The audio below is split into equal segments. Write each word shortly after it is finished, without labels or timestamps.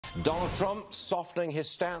Donald Trump softening his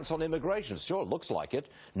stance on immigration. Sure, looks like it.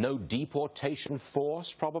 No deportation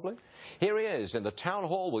force, probably. Here he is in the town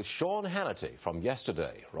hall with Sean Hannity from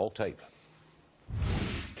yesterday. Roll tape.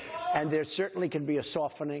 And there certainly can be a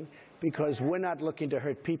softening because we're not looking to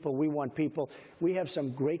hurt people. We want people. We have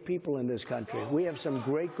some great people in this country. We have some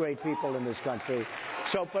great people in this country.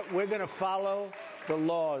 So, but we're going to follow the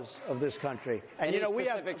laws of this country. And, you know, we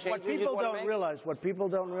have what people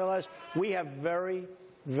don't realize, we have very,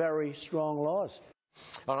 very strong laws.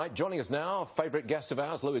 All right, joining us now, favorite guest of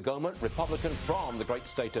ours, Louie Gohmert, Republican from the great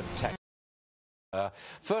state of Texas.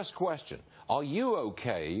 First question, are you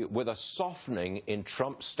okay with a softening in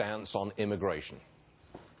Trump's stance on immigration?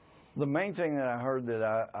 The main thing that I heard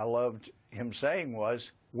that I loved him saying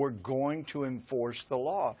was, we're going to enforce the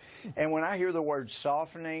law. And when I hear the word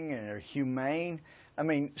softening and humane, I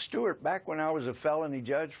mean, Stuart, back when I was a felony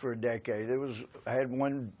judge for a decade, I had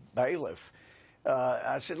one bailiff.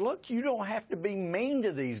 I said, look, you don't have to be mean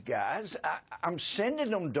to these guys. I'm sending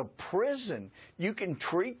them to prison. You can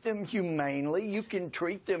treat them humanely. You can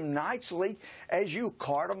treat them nicely as you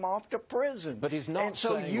cart them off to prison. But he's not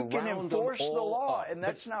saying so you can enforce the law, and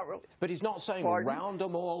that's not really... But he's not saying round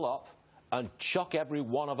them all up and chuck every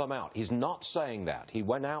one of them out. He's not saying that. He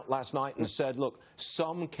went out last night and said, look,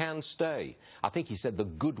 some can stay. I think he said the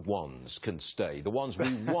good ones can stay. The ones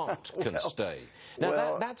we want can stay.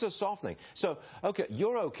 Now, that's a softening. So, okay,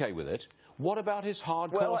 you're okay with it. What about his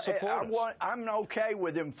hardcore supporters? I'm okay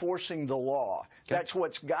with enforcing the law. Okay. That's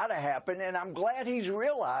what's got to happen, and I'm glad he's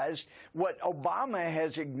realized what Obama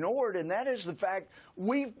has ignored, and that is the fact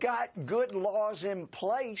we've got good laws in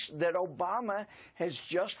place that Obama has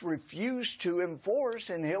just refused to enforce,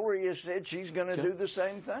 and Hillary has said she's going to do the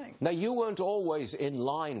same thing. Now, you weren't always in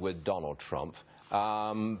line with Donald Trump.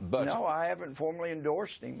 But no, I haven't formally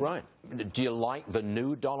endorsed him. Right. Do you like the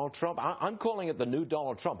new Donald Trump? I'm calling it the new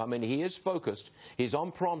Donald Trump. I mean, he is focused. He's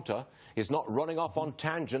on prompter. He's not running off on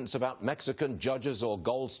tangents about Mexican judges or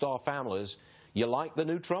Gold Star families. You like the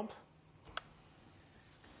new Trump?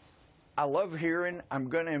 I love hearing I'm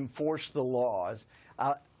going to enforce the laws.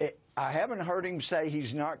 I haven't heard him say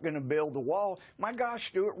he's not going to build the wall. My gosh,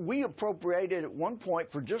 Stuart, we appropriated at one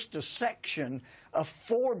point for just a section a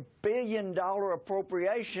 $4 billion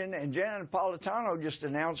appropriation, and Janet Napolitano just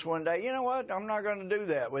announced one day, you know what, I'm not going to do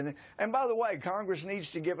that with it. And by the way, Congress needs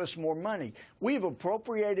to give us more money. We've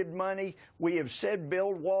appropriated money. We have said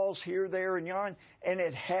build walls here, there, and yon, and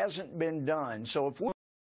it hasn't been done. So if we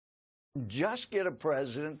just get a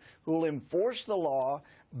president who will enforce the law,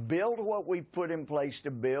 build what we put in place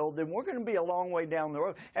to build, then we're going to be a long way down the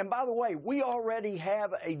road. And by the way, we already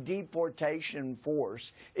have a deportation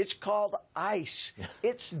force. It's called ICE.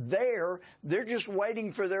 It's there. They're just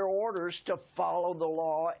waiting for their orders to follow the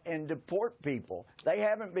law and deport people. They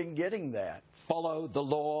haven't been getting that. Follow the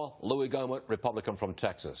law. Louie Gohmert, Republican from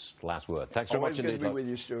Texas. Last word. Thanks very much indeed. Always good to be with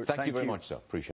you, Stuart. Thank you very much, sir. Appreciate it.